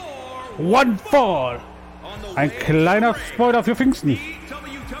One Fall. Ein kleiner Spoiler für Pfingsten.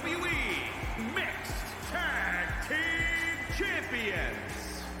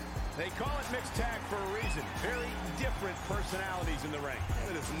 They call it mixed tag for a reason. Very different personalities in the ring.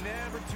 It is never